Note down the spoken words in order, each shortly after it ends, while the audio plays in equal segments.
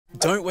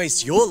Don't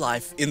waste your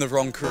life in the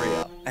wrong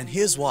career. And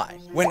here's why.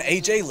 When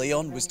AJ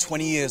Leon was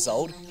 20 years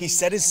old, he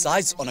set his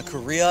sights on a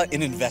career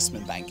in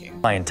investment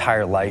banking. My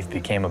entire life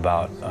became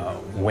about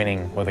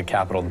winning with a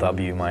capital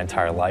W. My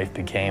entire life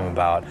became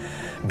about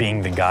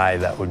being the guy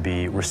that would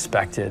be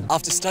respected.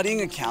 After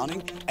studying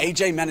accounting,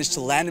 AJ managed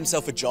to land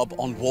himself a job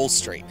on Wall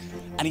Street,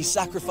 and he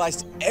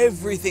sacrificed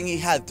everything he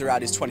had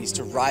throughout his 20s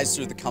to rise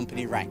through the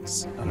company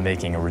ranks. I'm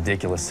making a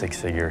ridiculous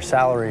six-figure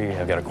salary.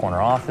 I've got a corner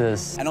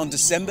office. And on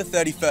December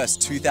 31st,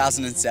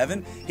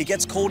 2007, he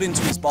gets called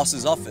into his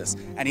boss's office,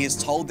 and he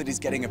is told that he's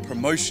getting a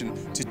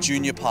promotion to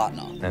junior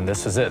partner. And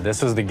this is it.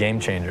 This is the game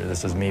changer.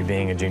 This is me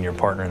being a junior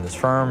partner in this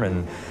firm,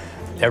 and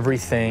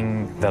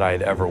everything that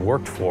I'd ever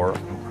worked for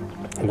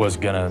was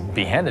gonna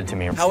be handed to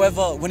me.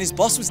 However, when his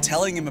boss was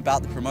telling him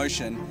about the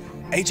promotion,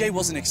 AJ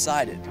wasn't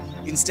excited.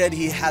 Instead,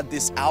 he had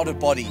this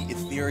out-of-body,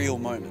 ethereal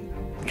moment.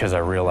 Because I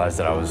realized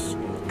that I was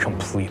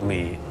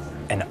completely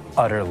and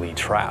utterly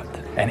trapped.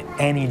 And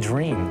any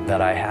dream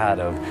that I had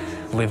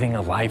of living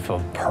a life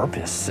of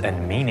purpose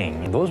and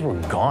meaning, those were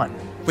gone.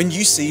 When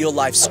you see your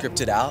life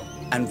scripted out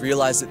and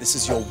realize that this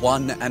is your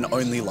one and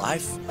only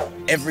life,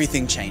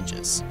 everything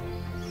changes.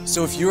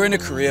 So if you're in a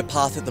career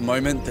path at the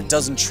moment that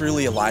doesn't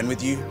truly align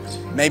with you,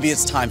 maybe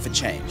it's time for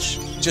change,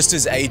 just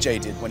as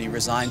AJ did when he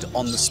resigned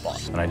on the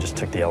spot. And I just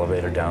took the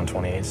elevator down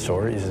 28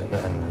 stories and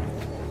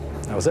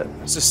that was it.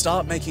 So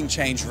start making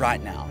change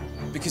right now,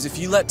 because if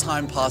you let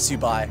time pass you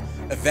by,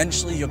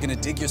 eventually you're going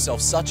to dig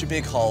yourself such a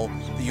big hole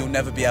that you'll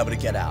never be able to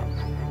get out.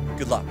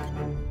 Good luck.